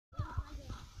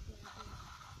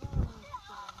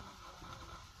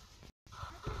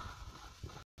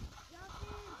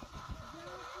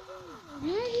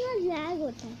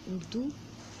Do?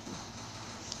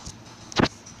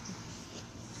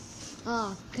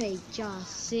 Okay,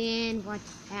 Justin, what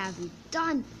have you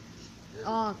done?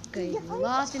 Okay,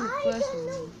 lost in the first I don't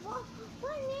one. know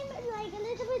what name is like a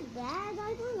little bit bad.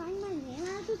 I don't like my name. I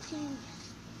have to change.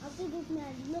 After this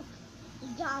man, look,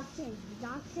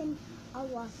 Jackson,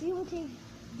 you will take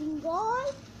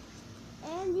Dingle,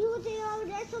 and you will take our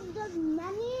rest of the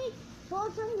money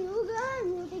for some yoga, and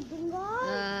you will take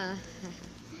Dingle.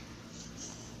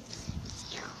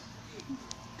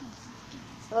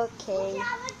 Okay.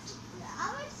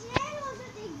 Our friend also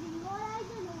take Dingle. I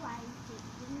don't know why he takes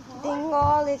Dingle.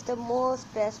 Dingle is the most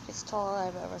best pistol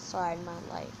I've ever saw in my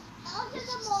life. Also It's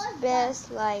the most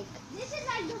best, like. This is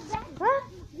like the best. Huh?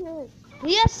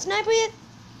 Yes, sniper it.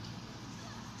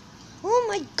 Oh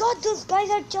my god, those guys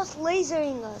are just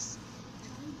lasering us.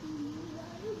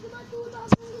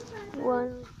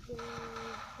 One thing,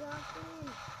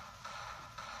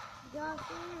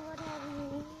 Justin, what have you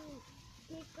eaten?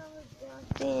 Take cover,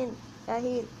 Justin.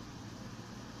 Heal.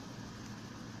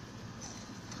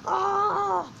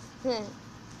 Ah!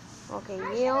 Okay,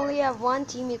 we only have one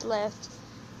teammate left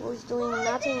who's doing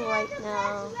nothing right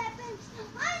now.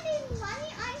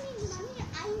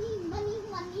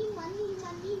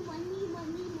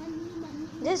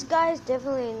 This guy is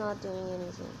definitely not doing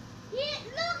anything.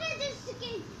 Look at this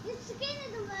skin. This skin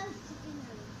is the worst skin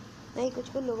ever. नहीं कुछ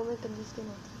कुछ लोगों में गंदी skin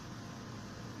होती है.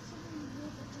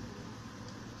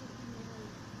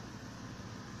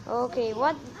 Okay,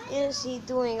 what is he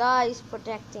doing? He's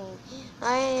protecting.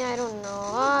 I don't know.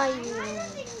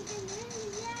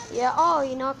 Yeah, oh,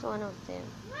 he knocked one of them.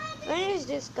 Where is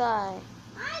this guy?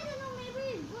 I don't know, maybe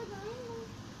it's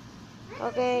good.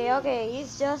 Okay,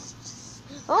 he's just...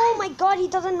 Oh my god, he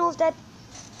doesn't know that...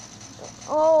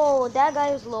 Oh, that guy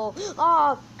is low.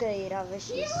 Oh, great, I wish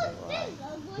he survived.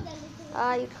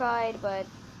 You tried, but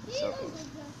it's okay.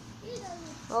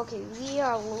 Okay, we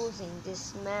are losing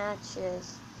this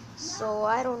matches, so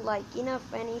I don't like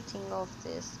enough anything of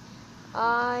this.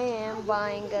 I am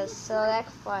buying a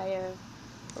select fire.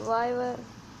 Reviver.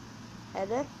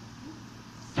 Heather?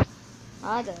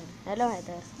 Heather. Hello,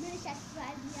 Heather.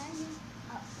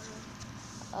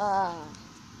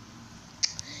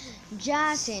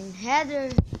 Jason, Heather,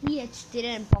 PH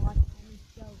didn't bought any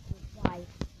show to buy.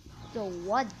 So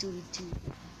what do we do?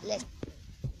 Let's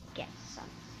get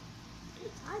some.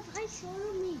 I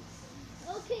follow me.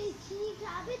 Okay, Chini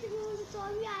Rabbit, if you want to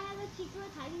solve me, I have a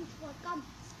secret hiding spot. Come,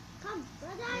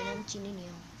 brother. I'm Chini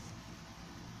Niao.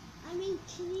 I mean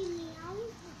Chini Meow.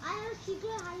 I have a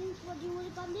secret hiding spot. Do you want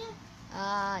to come there?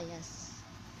 Yes.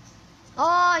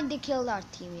 Oh, and they killed our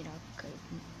teammate. Okay.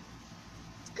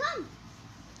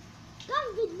 Come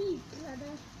with me,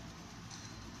 brother.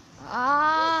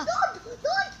 Don't!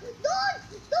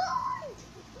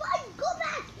 Why? Go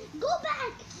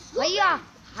back!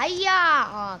 Hiya!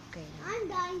 Okay. I'm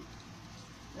dying.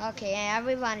 Okay,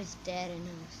 everyone is dead in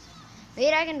us.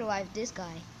 Wait, I can revive this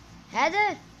guy.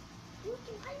 Heather! Don't!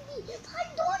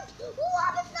 वो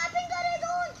वहाँ पे sniping करे,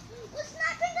 don't! वो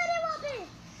sniping करे वहाँ पे.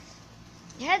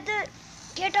 Heather,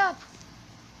 get up!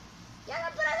 क्या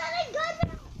brother ने घर पे?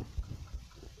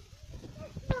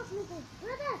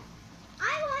 Brother, I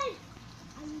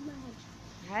need my head.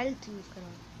 Health use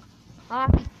करो.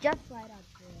 He just right out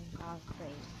there.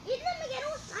 Great. इतने में कह रहा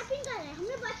हूँ sniping कर रहे हैं.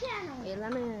 हमने बचे रहना है. Okay,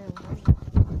 let me...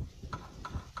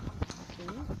 Okay.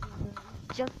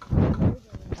 Just...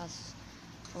 us.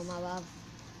 Oh my god.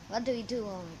 What do we do?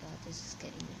 Oh my god, this is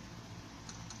getting me.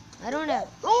 I don't know.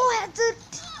 Oh, Heather!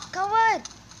 Covered!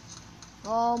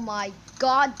 Oh my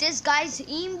god, this guy's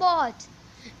aimbot.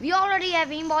 We already have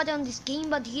aimbot on this game,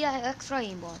 but he has extra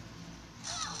aimbot.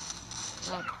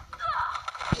 Oh.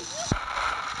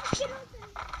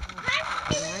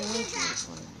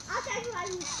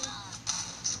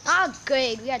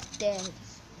 Great, we are dead.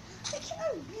 I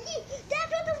cannot believe that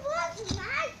was the worst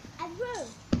night ever.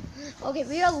 Okay,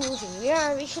 we are losing.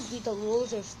 We should be the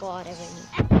loser squad ever.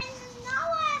 And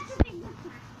now I have to take this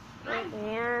match.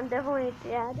 Okay, I'm definitely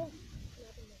dead.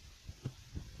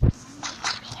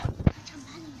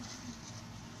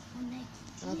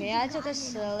 Okay, I took a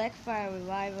select fire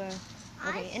reviver.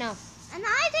 Okay, enough. And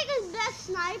I think it's best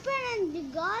sniper, and the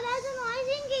god, I don't know, I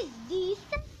think it's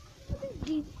decent.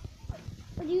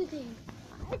 What do you think?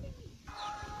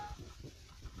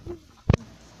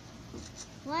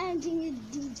 I think it's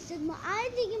decent. I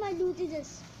think my loot is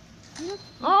this. You know?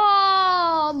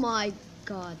 Oh my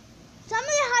god.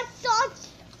 Somebody had shot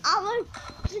our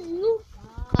loot.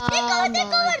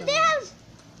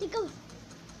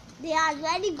 They are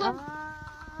very good.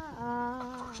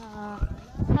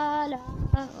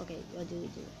 Okay, what do we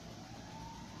do?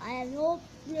 I have no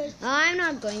place. I'm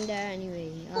not going there anyway.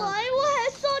 Why वो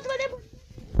headshot वाले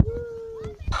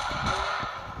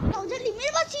आओ जल्दी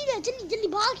मेरे पास चीज है जल्दी जल्दी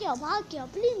भाग के आओ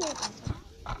प्लीज मेरे पास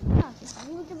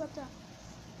मुझे बता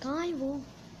कहाँ है वो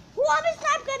अभी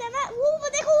स्नैप कर रहा है वो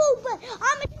देखो वो ऊपर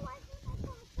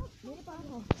मेरे पास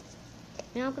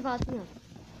मैं आपके पास नहीं हूँ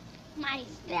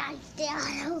आहिस्ते आ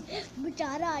रहा हूँ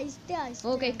बेचारा आहिस्ते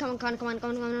Okay, come on,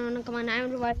 I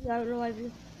will revive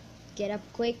you. Get up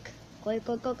quick. Go. Let's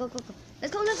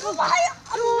go. भाई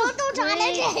अब वो तो जाने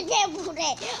दे पूरे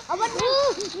अब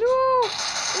No.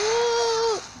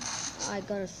 I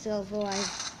got a self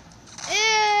revive.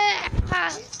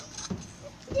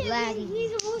 Laggy.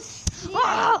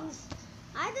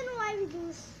 I don't know why we do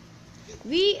this.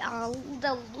 We are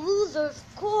the loser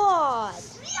squad.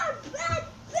 We are bad.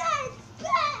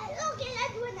 Okay,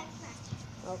 let's do it next match.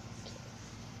 Okay.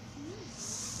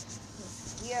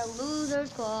 We are loser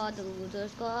squad. The loser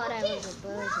squad. I was a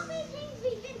person.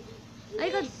 I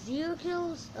got 0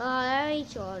 kills. I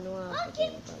sure know. Okay,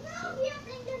 now we are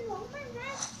playing the normal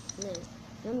match. No.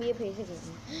 Don't be a piece of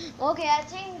game. Okay, I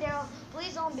think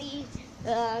please don't be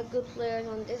good players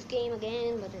on this game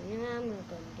again, but I'm not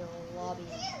gonna go lobby.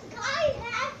 This guy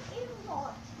has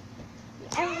aimbot.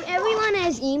 Everyone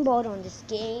has aimbot on this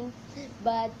game,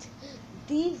 but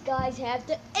these guys have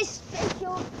the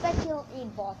special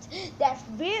aimbot. That's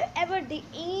wherever they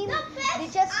aim, they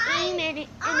just aim at it.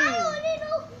 I only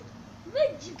know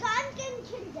which gun can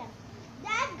kill them.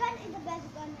 That gun is the best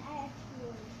gun I have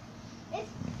used.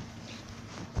 It's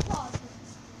awesome.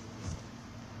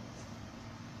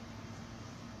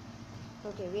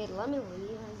 Okay, wait, let me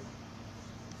read.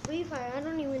 Free Fire, I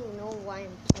don't even know why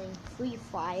I'm playing Free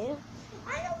Fire.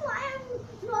 I know why I'm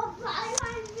not playing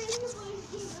the first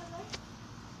game.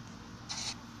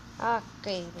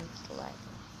 Okay, let's like.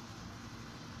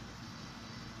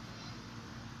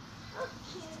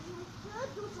 Okay,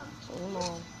 let's do something. Come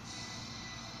on.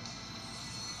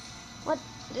 What?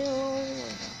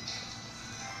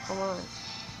 Come on.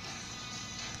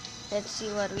 Let's see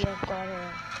what we have got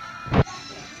here.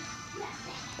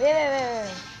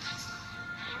 Wait.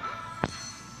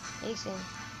 Listen.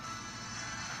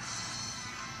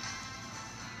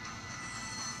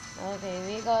 Okay,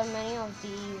 we got many of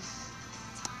these.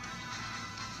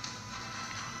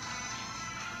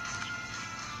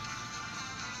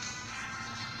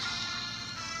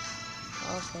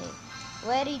 Okay.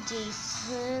 Very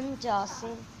decent,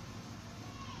 Jason.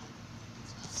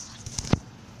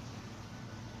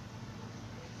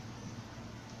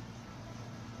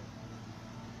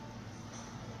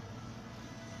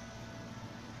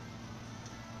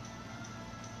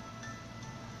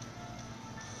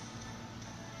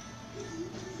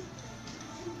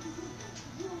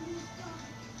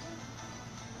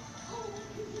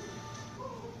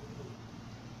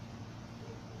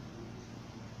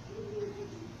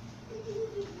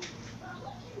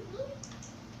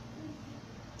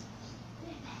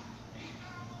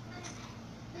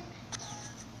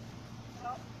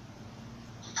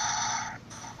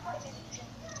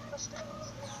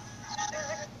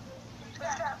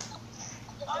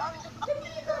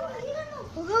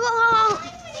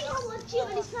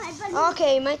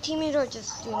 Okay, my teammates are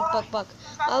just doing buck.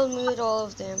 I'll mute all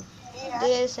of them.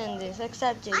 This and this,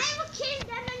 except this. I will kill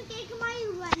them and take my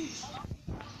revenge.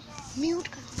 Mute.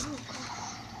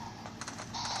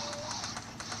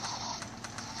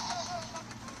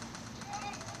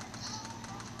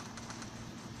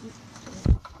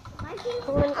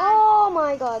 Oh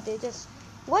my god, they just...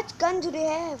 What gun do they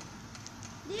have?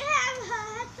 They have a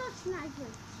headshot sniper.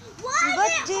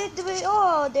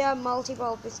 Oh, they are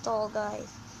multiple pistol guys.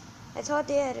 I thought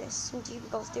they had SMG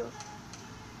because they were...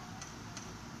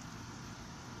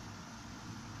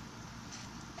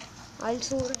 I'll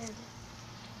show you.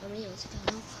 हमें यहाँ से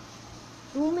जाना होगा.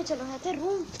 Room में चलो रहते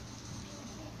room.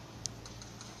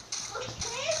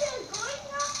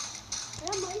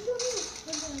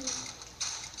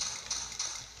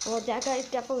 Oh, that guy is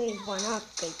definitely one up.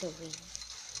 Great to win.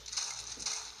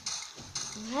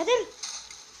 Heather?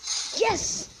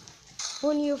 Yes!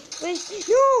 On your face.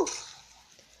 No!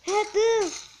 Heather!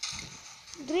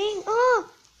 Drink. Oh!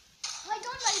 I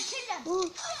don't like kill them. Oh!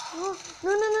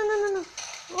 No.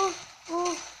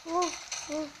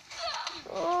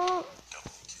 Oh!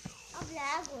 अब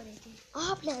lag हो रहे थे.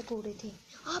 आप लैग हो रहे थे.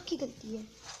 आपकी गलती है.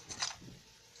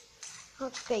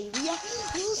 Okay, we are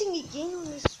losing again on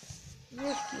this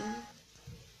game.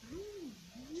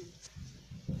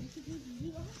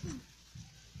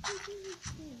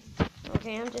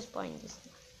 Okay, I'm just playing this.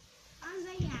 I'm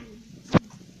very angry.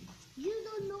 You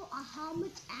don't know how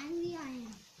much angry I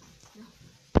am. No.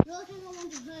 You don't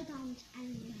want to hurt how much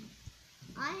angry I am.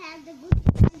 I have the good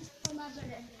friends for my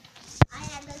brother. I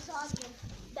have the soldier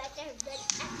better than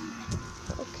everyone.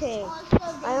 Okay. Also,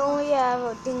 I only have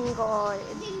a Dingo.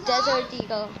 Desert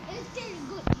Eagle. It's still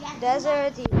good. Yeah,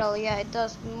 Desert Eagle, yeah, it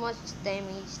does much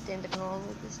damage than the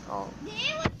normal pistol.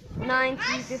 They were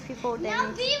 9054 now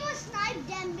damage. we will snipe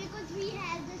them because we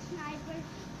have the sniper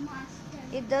master.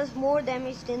 It does more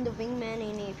damage than the wingman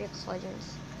in Apex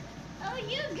Legends. Oh,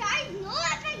 you guys know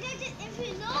Epic Legends. If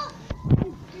you know,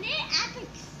 play Epic.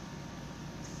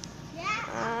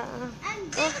 Yeah.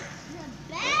 And this is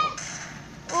the best.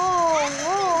 I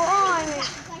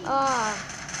mean,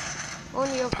 on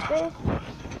your face.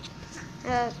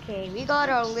 Okay, we got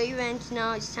our revenge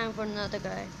now. It's time for another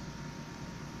guy.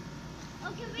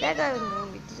 Okay, That guy was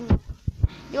moving.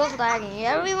 He was lagging.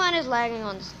 Everyone is lagging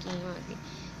on this game. Okay.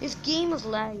 This game is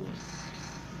lagging.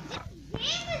 This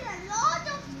game is a lot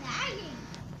of lagging.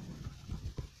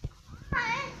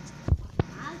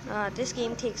 This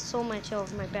game takes so much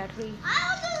of my battery. I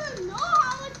also don't know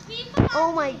how much people.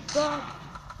 Oh my god.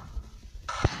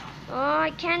 Oh,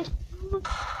 I can't.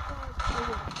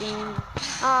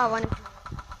 One.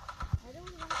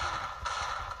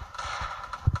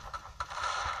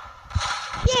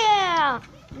 Yeah!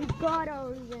 We got our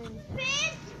revenge.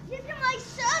 Wait, due to my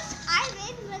search, I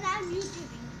win when I'm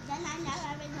YouTubing. Then I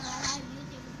never win when I'm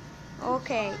YouTubing.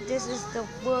 Okay, this is the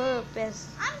world best.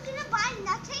 I'm gonna buy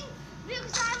nothing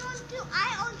because I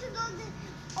also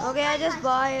don't. Okay, I just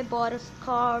bought a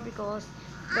car because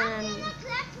I'm then gonna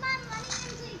collect my money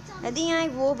and take some. I think I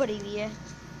वो बड़ी हुई है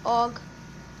Og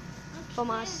from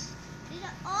us There's an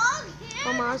og here.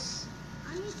 from us.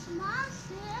 I need small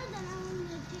here, then I'm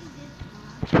gonna take this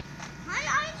car. I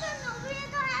don't know where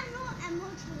I have no ammo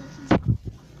to listen.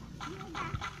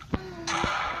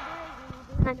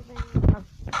 Kind of up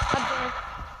there.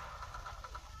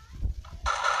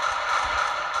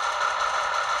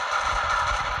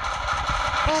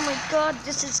 Oh my god,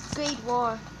 this is Great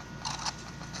War.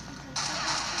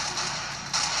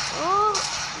 Oh,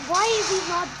 why is he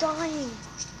not dying?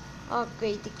 Oh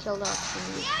great, they killed us.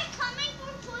 They are coming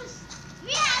for push.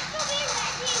 We have to be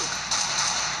ready.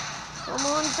 Come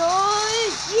on,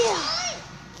 guys! Yeah!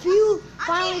 Phew!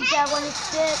 Finally, that one is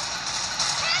dead.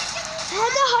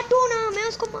 Haider हटो ना, मैं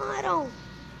उसको मार रहा हूँ.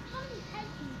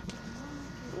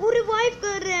 वो revive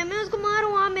कर रहे हैं, मैं उसको मार रहा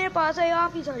हूँ. आप मेरे पास आए,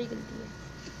 आप ही सारी गलती है.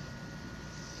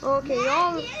 Okay,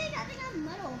 y'all.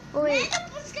 Wait.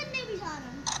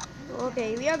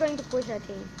 Okay, we are going to push, I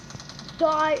think.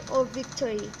 Die or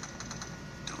victory.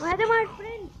 Where are my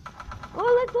friends? Oh,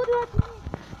 let's go to our team.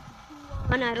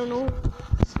 And I don't know.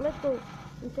 Let's go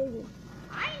and save him.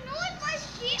 I know it my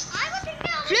stream. I was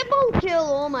thinking of Triple kill.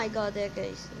 Oh my god, that guy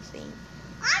is insane.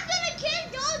 I'm gonna kill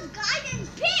those guys and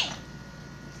pay.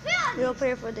 We'll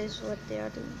pray for this, what they are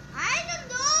doing. I don't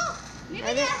know. Maybe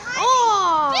I they're think-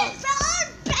 hiding.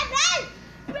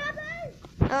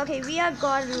 Okay, we have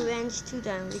got revenge 2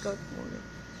 times. We got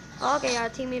one. Okay, our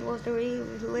teammate was the real.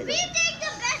 We take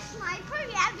the best sniper.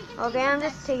 Yeah, we can. Okay, I'm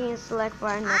just taking select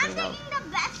fire and I'm nothing else. taking the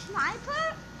best sniper,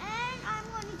 and I'm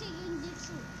going to take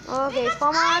this loot. Okay, Because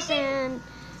from I us think- and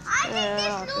I think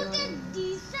this loot is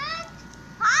decent.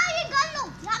 हाँ ये gun लो.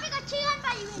 यहाँ पे एक अच्छी gun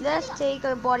पाई हुई है. let's take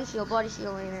a body shield right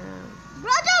now.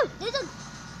 Brother, there's a.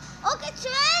 Okay,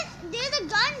 Sven, there's a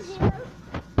gun here.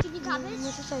 Can you copy it?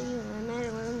 मुझे चाहिए, मैं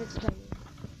मुझे चाहिए.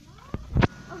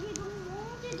 Okay, you don't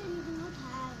want it, then you do not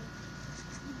have it.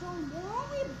 You don't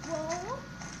want it, bro.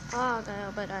 Okay,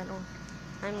 but I don't.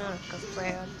 I'm not a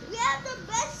player. We have the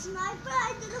best sniper.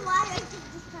 I don't know why I took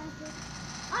this sniper.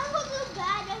 I'm also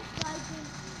bad at sniping.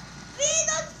 We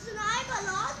don't snipe a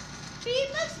lot.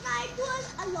 People snipe to us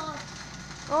a lot.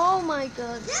 Oh my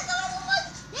god. They're coming for us.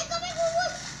 They're coming for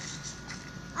us.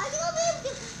 I don't know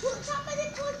if somebody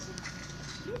puts.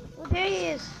 Oh, there he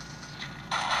is.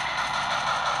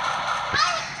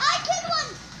 I killed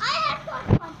one. I had shot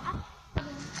one.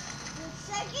 The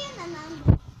second and I'm.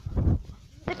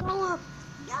 Come up.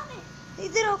 Got me.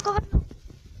 इधर आओ, cover.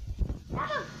 Got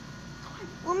him.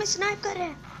 वो मैं snipe कर रहा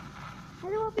है.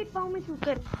 अरे वो पीठ पाँव में शूट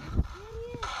कर.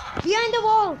 Behind the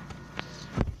wall.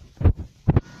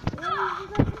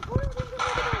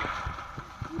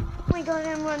 Oh my god,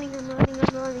 I'm running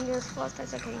as fast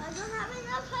as I can. I don't have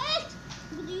enough health.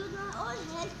 But you don't all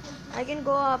health. I can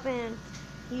go up and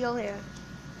heal here.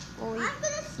 Oh, I'm gonna.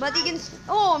 but he can.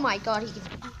 Oh my god, he can.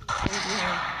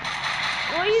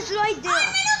 Oh, he's right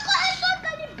there.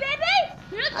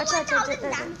 अच्छा.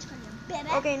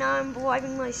 Okay, now I'm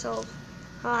reviving myself.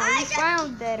 He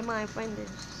found that my friend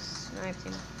sniped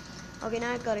him. Okay,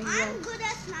 now I gotta heal. I'm good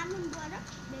at slamming, brother.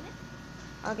 Baby.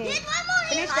 Okay, There's one more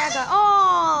finish here. that guy.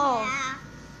 Oh! Yeah.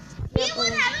 He Yep, was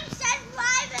having set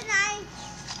 5 and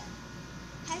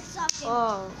victim.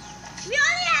 Oh. We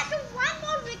only have to one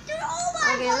more victory. Oh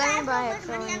my Okay, god, let I me have buy so a much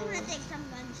money. I'm throwing. gonna take some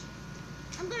guns.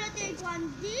 I'm gonna take one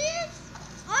this.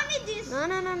 Only this. No, I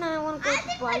want to go I to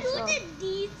think buy my loot stuff. is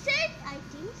decent. I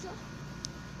think so.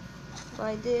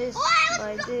 Buy this, Oh,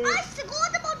 buy I this,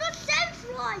 forgot about the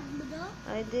self-ride, brother.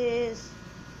 buy this,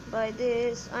 buy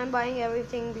this. I'm buying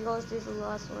everything because this is the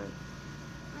last one.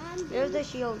 Here's the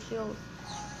shield. I'm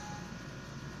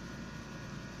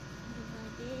gonna buy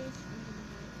this.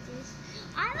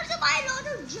 I also buy a lot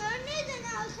of journeys and I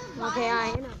also buy. Okay,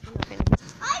 enough.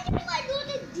 I think my loot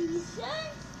is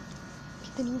decent.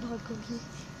 कितनी बात करूँ?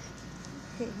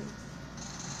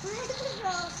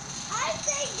 I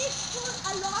think this put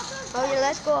a lot of. Okay,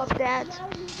 let's go up that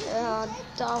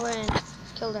tower and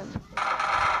kill them. When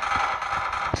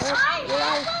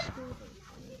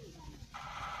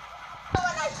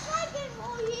I strike him,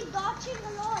 oh, he's dodging a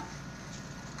lot.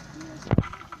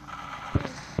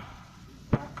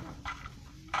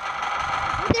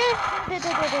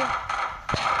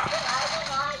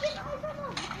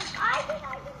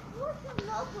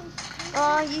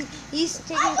 He's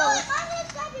taking I know cover. him, I know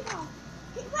him now.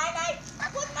 When I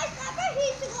put my sniper, he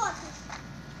forgot.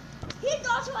 He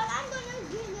dodged one, I'm gonna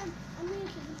kill him. I'm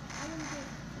gonna kill him. I don't care.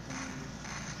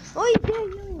 Oh, he's there,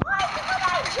 you. Oh, I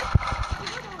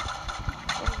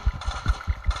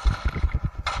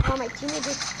Oh, my teammate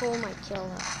just stole my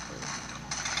kill.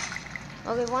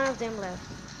 Okay, one of them left.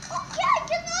 Okay, I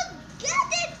cannot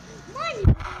get it.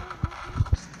 Mine.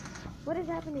 What is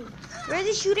happening? Where is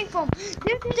he shooting from?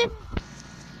 There.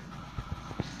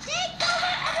 Take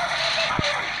cover,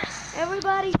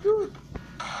 Everybody, shoot.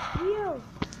 Heal.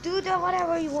 Do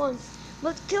whatever you want.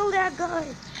 But kill that guy.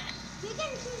 we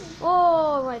can kill him.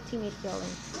 Oh, my teammate killed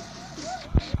him.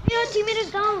 Your teammate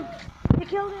is down. They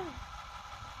killed him.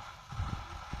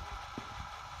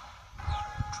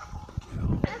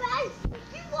 Bye-bye.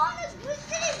 We won us. We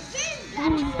still win.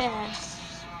 Yeah.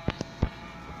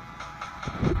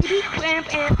 Cramp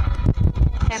and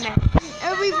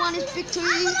everyone is victory.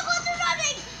 I'm gonna go to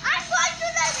running. I'm going to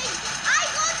running. I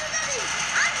go to running.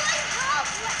 I'm going home.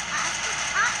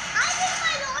 I think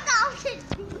my load out is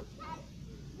because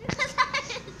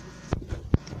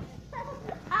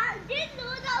I did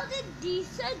load out is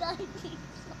decent. I think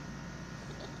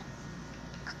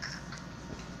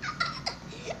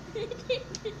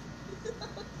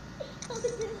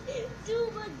too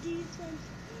much decent.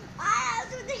 I have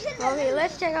to think. Okay,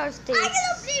 let's check our stage. I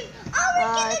cannot believe I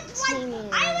will kill it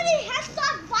twice. I only have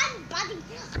shot one body.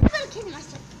 I will kill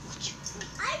myself.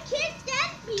 I killed 10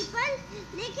 people.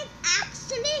 Lekin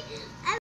actually